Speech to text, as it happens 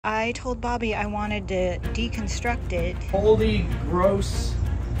I told Bobby I wanted to deconstruct it. Holy gross.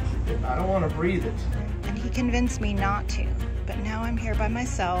 I don't want to breathe it. And he convinced me not to. But now I'm here by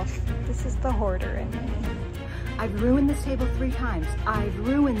myself. This is the hoarder in me. I've ruined this table 3 times. I've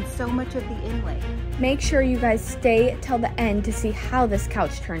ruined so much of the inlay. Make sure you guys stay till the end to see how this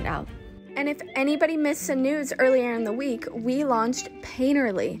couch turned out. And if anybody missed the news earlier in the week, we launched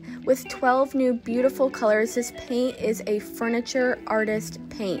Painterly. With 12 new beautiful colors, this paint is a furniture artist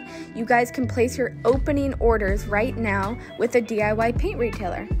paint. You guys can place your opening orders right now with a DIY paint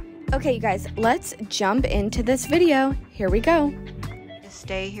retailer. Okay, you guys, let's jump into this video. Here we go.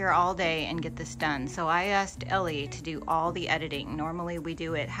 Stay here all day and get this done. So I asked Ellie to do all the editing. Normally we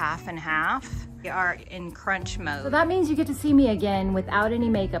do it half and half. We are in crunch mode. So that means you get to see me again without any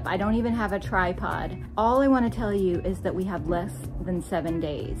makeup. I don't even have a tripod. All I want to tell you is that we have less than 7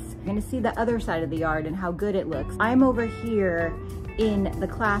 days. You're going to see the other side of the yard and how good it looks. I'm over here in the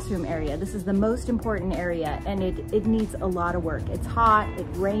classroom area. This is the most important area, and it needs a lot of work. It's hot, it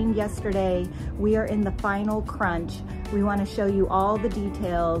rained yesterday. We are in the final crunch. We want to show you all the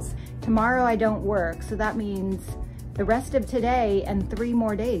details. Tomorrow I don't work, so that means the rest of today and 3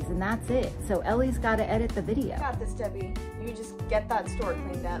 more days, and that's it. So Ellie's got to edit the video. Got this, Debbie. You just get that store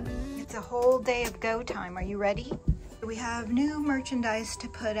cleaned up. It's a whole day of go time. Are you ready? We have new merchandise to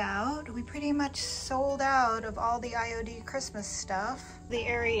put out. We pretty much sold out of all the IOD Christmas stuff. The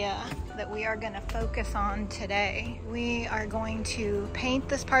area that we are going to focus on today, we are going to paint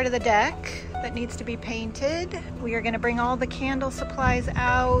this part of the deck that needs to be painted. We are going to bring all the candle supplies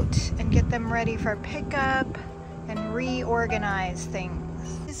out and get them ready for pickup and reorganize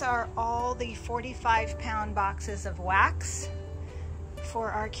things. These are all the 45-pound boxes of wax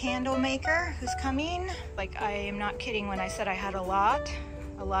for our candle maker who's coming. Like, I am not kidding when I said I had a lot.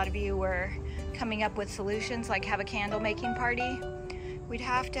 A lot of you were coming up with solutions like have a candle making party. We'd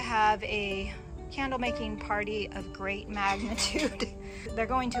have to have a candle making party of great magnitude. They're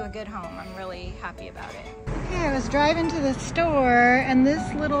going to a good home. I'm really happy about it. Okay, I was driving to the store and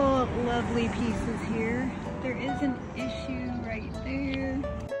this little lovely piece is here. There is an issue right there.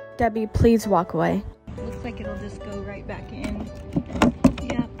 Debbie, please walk away. Looks like it'll just go right back in.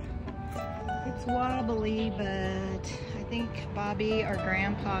 Yep. It's wobbly, but I think Bobby or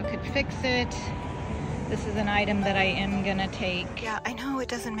Grandpa could fix it. This is an item that I am gonna take. Yeah, I know it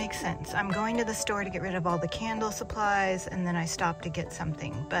doesn't make sense. I'm going to the store to get rid of all the candle supplies and then I stop to get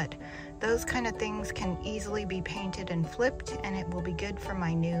something. But those kind of things can easily be painted and flipped, and it will be good for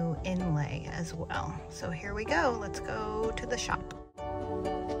my new inlay as well. So here we go. Let's go to the shop.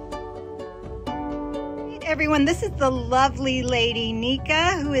 Everyone, this is the lovely lady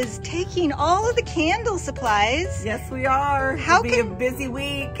Nika who is taking all of the candle supplies. Yes, we are. It'll be a busy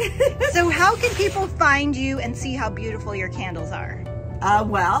week. So how can people find you and see how beautiful your candles are?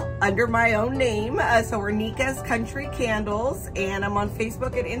 Well, under my own name. So we're Nika's Country Candles, and I'm on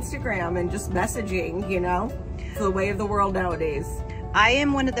Facebook and Instagram and just messaging, you know. It's the way of the world nowadays. I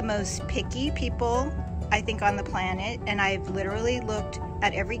am one of the most picky people, I think, on the planet, and I've literally looked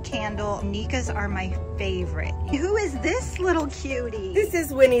at every candle. Nika's are my favorite. Who is this little cutie? This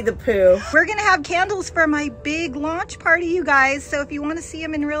is Winnie the Pooh. We're gonna have candles for my big launch party, you guys. So if you want to see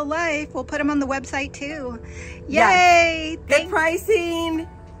them in real life, we'll put them on the website too. Yay! Yes. Good pricing,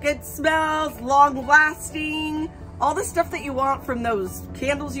 good smells, long lasting, all the stuff that you want from those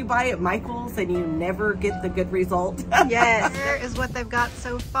candles you buy at Michael's and you never get the good result. Yes, here is what they've got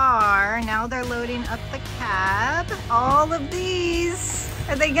so far. Now they're loading up the cab. All of these.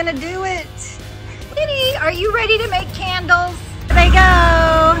 Are they gonna do it? Kitty, are you ready to make candles? There they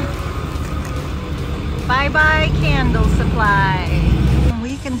go. Bye-bye candle supply.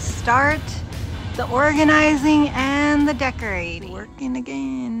 We can start the organizing and the decorating. Working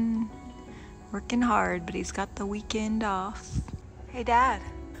again. Working hard, but he's got the weekend off. Hey, Dad,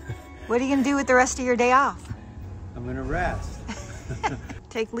 what are you gonna do with the rest of your day off? I'm gonna rest.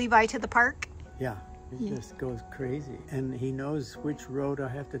 Take Levi to the park? Yeah, he just goes crazy. And he knows which road I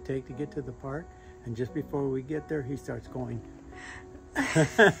have to take to get to the park. And just before we get there, he starts going.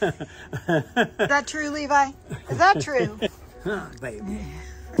 Is that true, Levi? Is that true? Baby.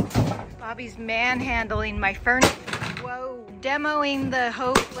 Bobby's manhandling my furniture. Whoa. Demoing the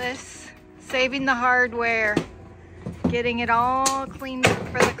hopeless, saving the hardware, getting it all cleaned up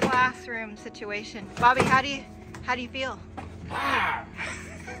for the classroom situation. Bobby, how do you feel?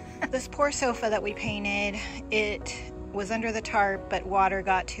 This poor sofa that we painted, it was under the tarp, but water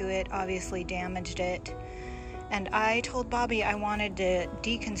got to it, obviously damaged it. And I told Bobby I wanted to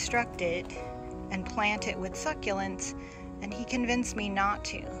deconstruct it and plant it with succulents, and he convinced me not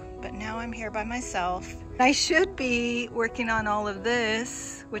to. But now I'm here by myself. I should be working on all of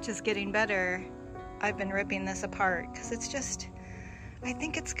this, which is getting better. I've been ripping this apart because it's just, I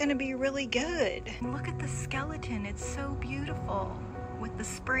think it's gonna be really good. Look at the skeleton, it's so beautiful. With the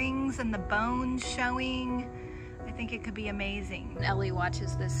springs and the bones showing, I think it could be amazing. When Ellie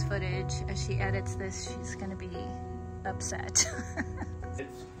watches this footage, as she edits this, she's gonna be upset.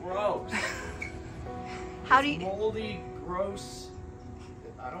 It's gross. How do you... It's moldy, gross.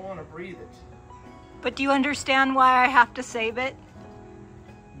 I don't want to breathe it. But do you understand why I have to save it?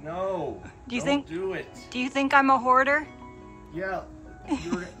 No. Do you don't think... do it. Do you think I'm a hoarder? Yeah.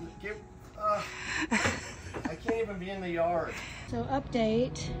 You're, I can't even be in the yard. So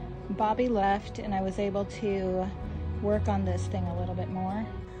update, Bobby left and I was able to work on this thing a little bit more.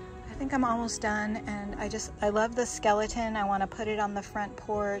 I think I'm almost done, and I love the skeleton. I want to put it on the front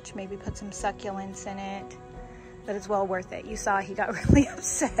porch, maybe put some succulents in it, but it's well worth it. You saw he got really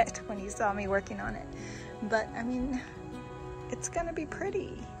upset when he saw me working on it. But I mean, it's gonna be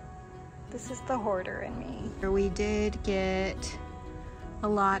pretty. This is the hoarder in me. We did get a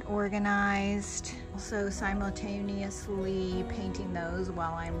lot organized, also simultaneously painting those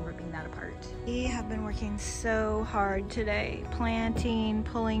while I'm ripping that apart. We have been working so hard today, planting,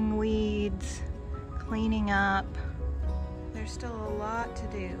 pulling weeds, cleaning up. There's still a lot to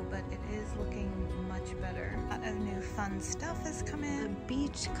do, but it is looking much better. A lot of new fun stuff has come in. The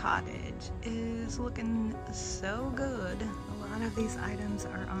beach cottage is looking so good. A lot of these items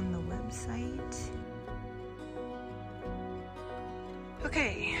are on the website.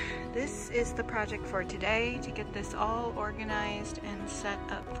 Okay, this is the project for today, to get this all organized and set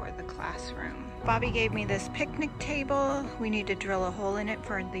up for the classroom. Bobby gave me this picnic table. We need to drill a hole in it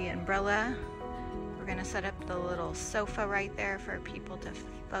for the umbrella. We're gonna set up the little sofa right there for people to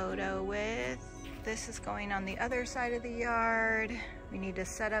photo with. This is going on the other side of the yard. We need to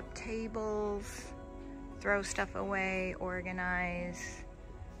set up tables, throw stuff away, organize.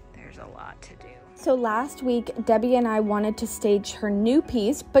 There's a lot to do. So last week, Debbie and I wanted to stage her new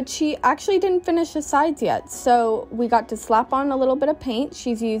piece, but she actually didn't finish the sides yet. So we got to slap on a little bit of paint.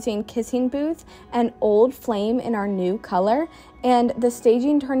 She's using Kissing Booth and Old Flame in our new color, and the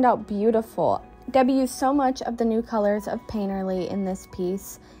staging turned out beautiful. Debbie used so much of the new colors of Painterly in this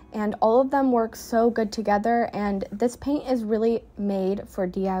piece, and all of them work so good together, and this paint is really made for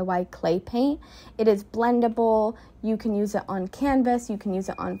DIY clay paint. It is blendable, you can use it on canvas, you can use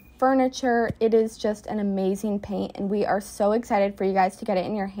it on furniture. It is just an amazing paint, and we are so excited for you guys to get it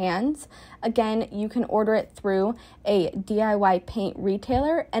in your hands. Again, you can order it through a DIY paint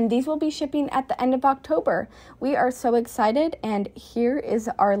retailer, and these will be shipping at the end of October. We are so excited, and here is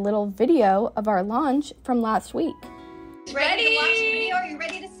our little video of our launch from last week. Ready to watch the video? Are you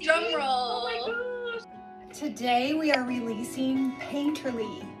ready to see? Drum roll. Oh my gosh. Today we are releasing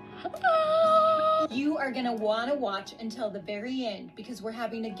Painterly. You are gonna wanna watch until the very end because we're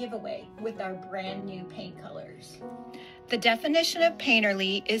having a giveaway with our brand new paint colors. The definition of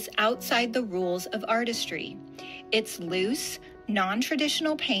Painterly is outside the rules of artistry. It's loose,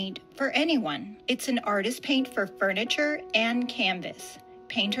 non-traditional paint for anyone. It's an artist paint for furniture and canvas.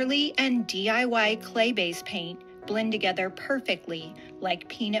 Painterly and DIY clay-based paint blend together perfectly like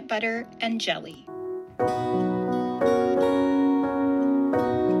peanut butter and jelly.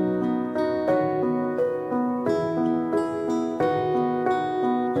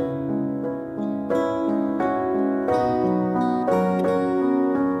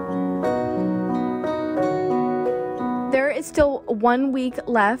 There is still 1 week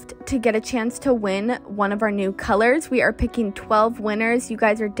left to get a chance to win one of our new colors. We are picking 12 winners. You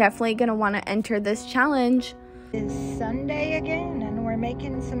guys are definitely going to want to enter this challenge. It's Sunday again, and we're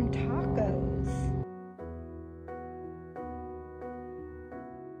making some tacos.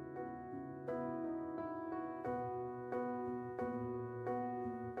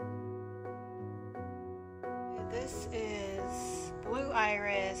 This is Blue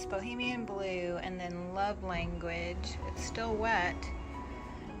Iris, Bohemian Blue, and then Love Language. It's still wet,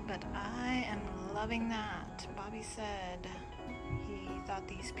 but I am loving that. Bobby said he thought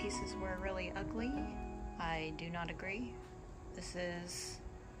these pieces were really ugly. I do not agree. This is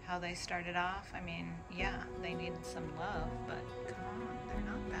how they started off. I mean, yeah, they needed some love, but come on,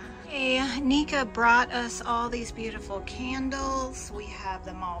 they're not bad. Hey, Nika brought us all these beautiful candles. We have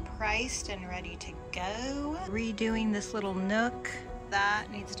them all priced and ready to go. Redoing this little nook. That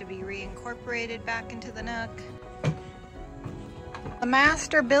needs to be reincorporated back into the nook. The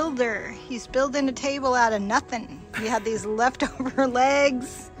master builder. He's building a table out of nothing. He had these leftover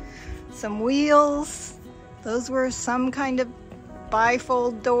legs, some wheels. Those were some kind of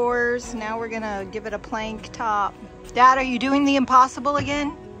bifold doors. Now we're gonna give it a plank top. Dad, are you doing the impossible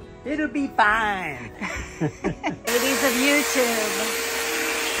again? It'll be fine. Ladies of YouTube,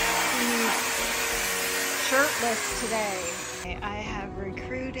 shirtless today. I have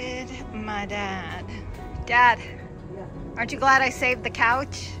recruited my dad. Dad, aren't you glad I saved the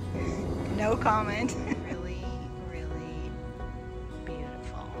couch? No comment. Really, really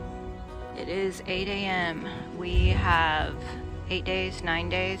beautiful. It is 8 a.m. We have 8 days, 9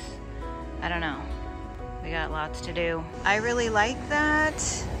 days. I don't know. We got lots to do. I really like that.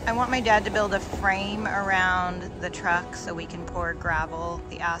 I want my dad to build a frame around the truck so we can pour gravel.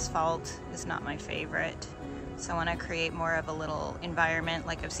 The asphalt is not my favorite. So I want to create more of a little environment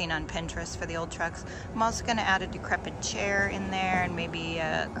like I've seen on Pinterest for the old trucks. I'm also going to add a decrepit chair in there and maybe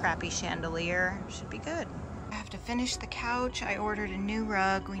a crappy chandelier. Should be good. I have to finish the couch. I ordered a new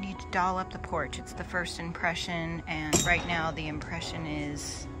rug. We need to doll up the porch. It's the first impression, and right now the impression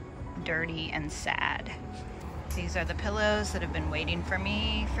is dirty and sad. These are the pillows that have been waiting for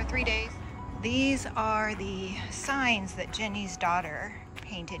me for 3 days. These are the signs that Jenny's daughter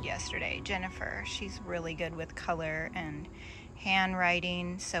painted yesterday, Jennifer. She's really good with color and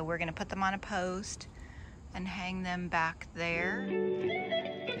handwriting, so we're gonna put them on a post and hang them back there.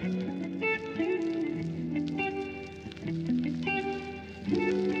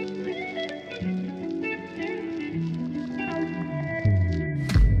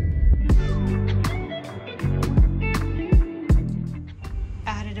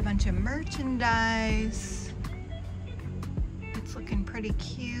 Added a bunch of merchandise. It's looking pretty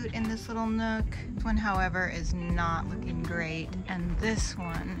cute in this little nook. This one, however, is not looking great, and this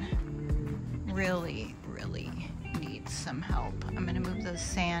one really, really needs some help. I'm gonna move those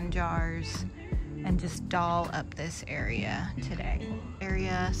sand jars and just doll up this area today.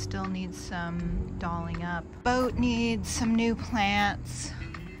 Area still needs some dolling up. Boat needs some new plants.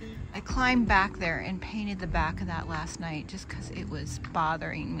 I climbed back there and painted the back of that last night just because it was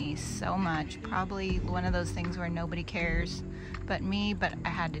bothering me so much. Probably one of those things where nobody cares but me, but I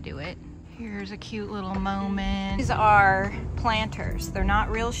had to do it. Here's a cute little moment. These are planters. They're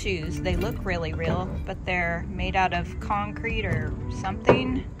not real shoes. They look really real, but they're made out of concrete or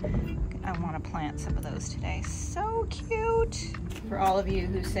something. I want to plant some of those today. So cute. For all of you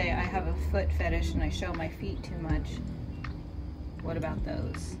who say I have a foot fetish and I show my feet too much, what about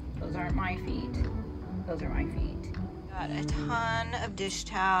those? Those aren't my feet. Those are my feet. Got a ton of dish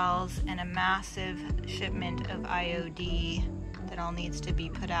towels and a massive shipment of IOD that all needs to be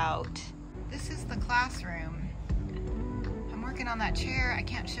put out. This is the classroom. I'm working on that chair. I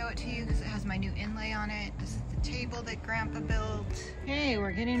can't show it to you because it has my new inlay on it. This is the table that Grandpa built. Okay,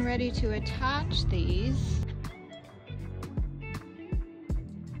 we're getting ready to attach these.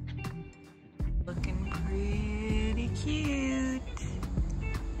 Looking pretty cute.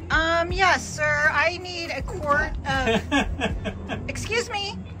 Yes, sir. I need a quart of... Excuse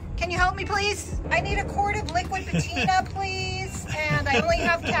me. Can you help me, please? I need a quart of liquid patina, please. And I only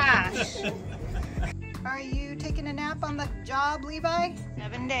have cash. Are you taking a nap on the job, Levi?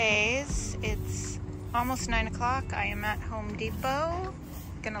 7 days. It's almost 9 o'clock. I am at Home Depot.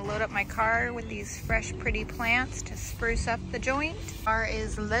 Gonna load up my car with these fresh, pretty plants to spruce up the joint. Car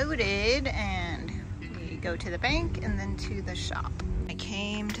is loaded and we go to the bank and then to the shop. I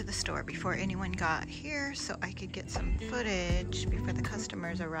came to the store before anyone got here so I could get some footage before the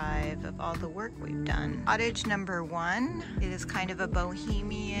customers arrive of all the work we've done. Cottage number 1. It is kind of a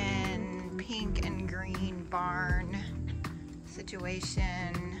bohemian pink and green barn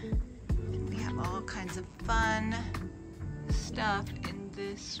situation. And we have all kinds of fun stuff in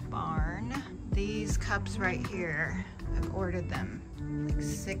this barn. These cups right here, I've ordered them like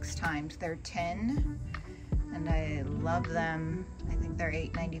 6 times. They're 10 and I love them. I think they're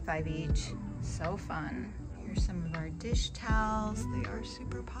 $8.95 each. So fun. Here's some of our dish towels. They are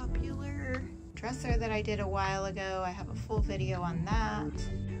super popular. Dresser that I did a while ago. I have a full video on that.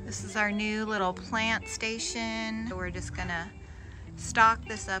 This is our new little plant station. We're just gonna stock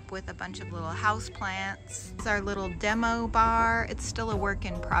this up with a bunch of little house plants. It's our little demo bar. It's still a work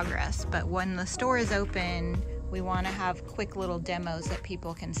in progress, but when the store is open, we want to have quick little demos that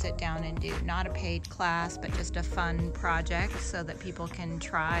people can sit down and do. Not a paid class, but just a fun project so that people can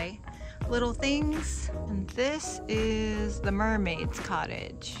try little things. And this is the Mermaid's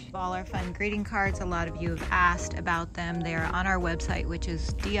Cottage. All our fun greeting cards. A lot of you have asked about them. They are on our website, which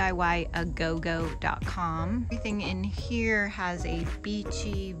is DIYagogo.com. Everything in here has a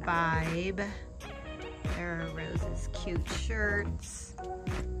beachy vibe. There are Rose's cute shirts. A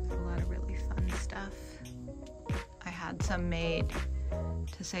lot of really fun stuff. I had some made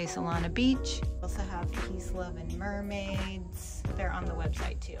to say Solana Beach. Also have Peace, Love, and Mermaids. They're on the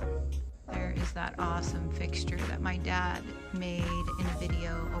website too. There is that awesome fixture that my dad made in a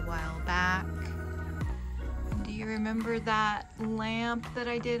video a while back. Do you remember that lamp that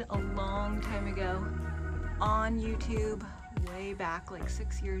I did a long time ago on YouTube? Way back, like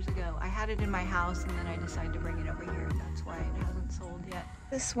 6 years ago. I had it in my house and then I decided to bring it over here. That's why it hasn't sold yet.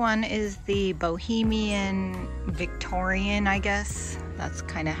 This one is the Bohemian Victorian, I guess. That's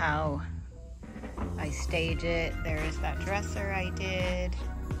kind of how I stage it. There is that dresser I did.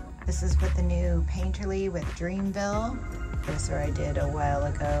 This is with the new Painterly with Dreamville. Dresser I did a while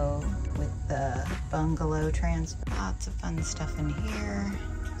ago with the bungalow transfer. Lots of fun stuff in here.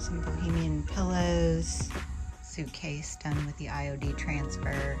 Some Bohemian pillows. Suitcase done with the IOD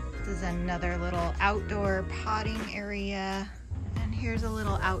transfer. This is another little outdoor potting area. And here's a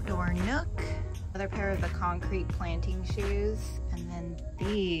little outdoor nook. Another pair of the concrete planting shoes. And then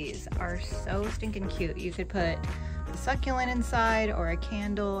these are so stinking cute. You could put a succulent inside or a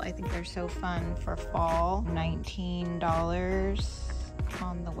candle. I think they're so fun for fall. $19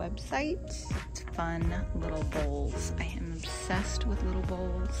 on the website. It's fun little bowls. I am obsessed with little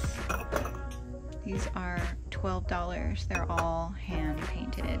bowls. These are $12. They're all hand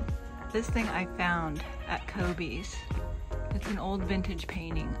painted. This thing I found at Kobe's. It's an old vintage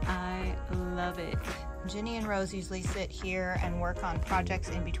painting. I love it. Jenny and Rose usually sit here and work on projects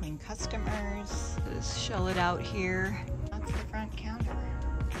in between customers. Just shell it out here. That's the front counter.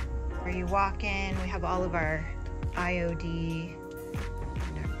 Where you walk in, we have all of our IOD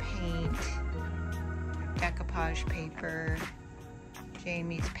and our paint, decoupage paper,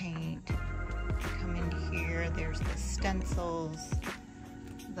 Jamie's paint. Come into here, there's the stencils,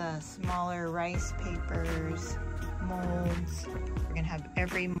 the smaller rice papers, molds. We're gonna have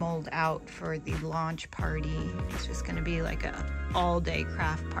every mold out for the launch party. It's just gonna be like a all-day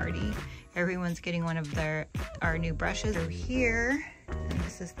craft party. Everyone's getting one of our new brushes. So here, and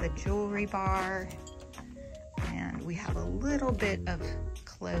this is the jewelry bar, and we have a little bit of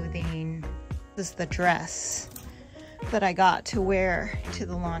clothing. This is the dress that I got to wear to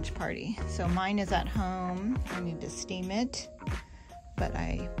the launch party. So mine is at home. I need to steam it, but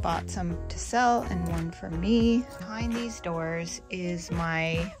I bought some to sell and one for me. Behind these doors is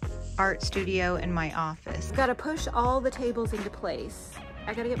my art studio and my office. Gotta push all the tables into place.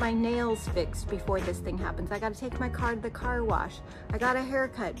 I gotta get my nails fixed before this thing happens. I gotta take my car to the car wash. I got a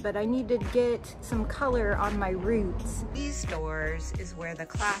haircut, but I need to get some color on my roots. These doors is where the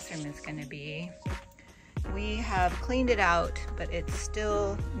classroom is gonna be. We have cleaned it out, but it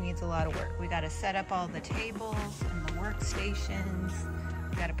still needs a lot of work. We got to set up all the tables and the workstations.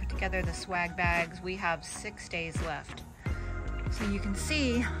 We got to put together the swag bags. We have 6 days left. So you can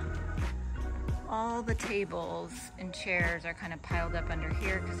see all the tables and chairs are kind of piled up under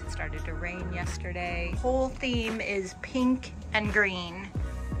here because it started to rain yesterday. The whole theme is pink and green.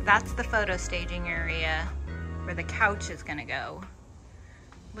 That's the photo staging area where the couch is going to go.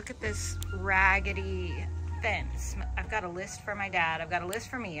 Look at this raggedy fence. I've got a list for my dad. I've got a list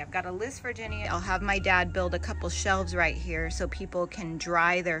for me. I've got a list for Jenny. I'll have my dad build a couple shelves right here so people can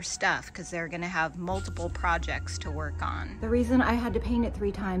dry their stuff because they're gonna have multiple projects to work on. The reason I had to paint it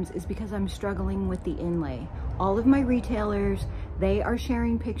 3 times is because I'm struggling with the inlay. All of my retailers, they are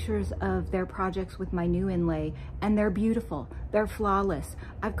sharing pictures of their projects with my new inlay, and they're beautiful. They're flawless.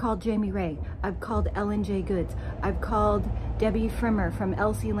 I've called Jamie Ray. I've called Ellen J. Goods. I've called Debi Frimmer from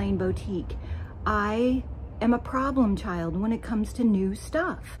Elsie Lane Boutique. I am a problem child when it comes to new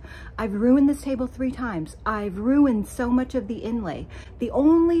stuff. I've ruined this table 3 times. I've ruined so much of the inlay. The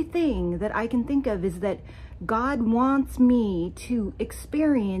only thing that I can think of is that God wants me to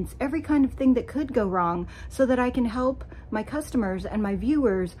experience every kind of thing that could go wrong so that I can help my customers and my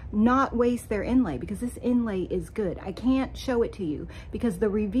viewers not waste their inlay, because this inlay is good. I can't show it to you because the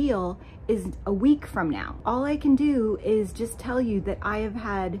reveal is a week from now. All I can do is just tell you that I have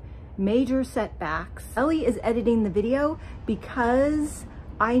had major setbacks. Ellie is editing the video because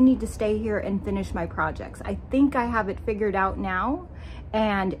I need to stay here and finish my projects. I think I have it figured out now.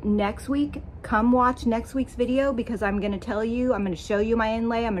 And next week, come watch next week's video because I'm gonna tell you, I'm gonna show you my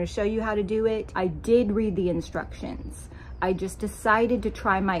inlay, I'm gonna show you how to do it. I did read the instructions. I just decided to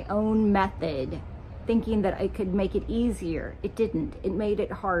try my own method, thinking that I could make it easier. It didn't, it made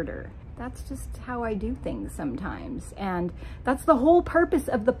it harder. That's just how I do things sometimes. And that's the whole purpose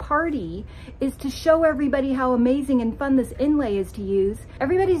of the party, is to show everybody how amazing and fun this inlay is to use.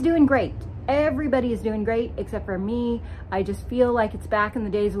 Everybody's doing great. Everybody is doing great except for me. I just feel like it's back in the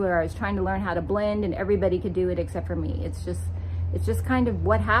days where I was trying to learn how to blend and everybody could do it except for me. It's just kind of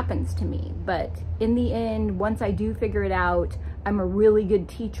what happens to me. But in the end, once I do figure it out, I'm a really good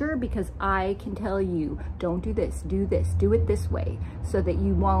teacher because I can tell you, don't do this, do it this way, so that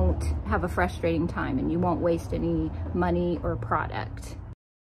you won't have a frustrating time and you won't waste any money or product.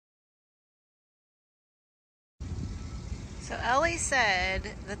 So Ellie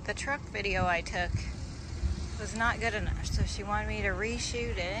said that the truck video I took was not good enough, so she wanted me to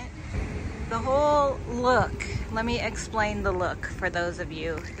reshoot it. The whole look, let me explain the look for those of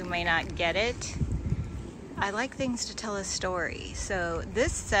you who may not get it. I like things to tell a story. So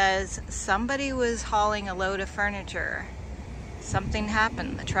this says somebody was hauling a load of furniture. Something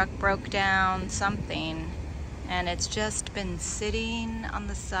happened, the truck broke down, something, and it's just been sitting on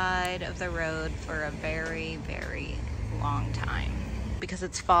the side of the road for a very, very long time. Because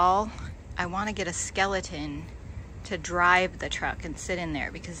it's fall, I want to get a skeleton to drive the truck and sit in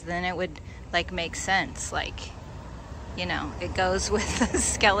there, because then it would like make sense, like, you know, it goes with the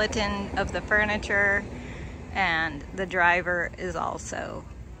skeleton of the furniture and the driver is also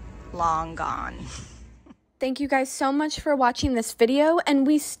long gone. Thank you guys so much for watching this video, and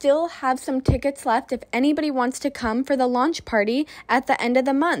we still have some tickets left if anybody wants to come for the launch party at the end of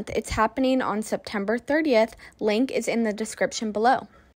the month. It's happening on September 30th. Link is in the description below.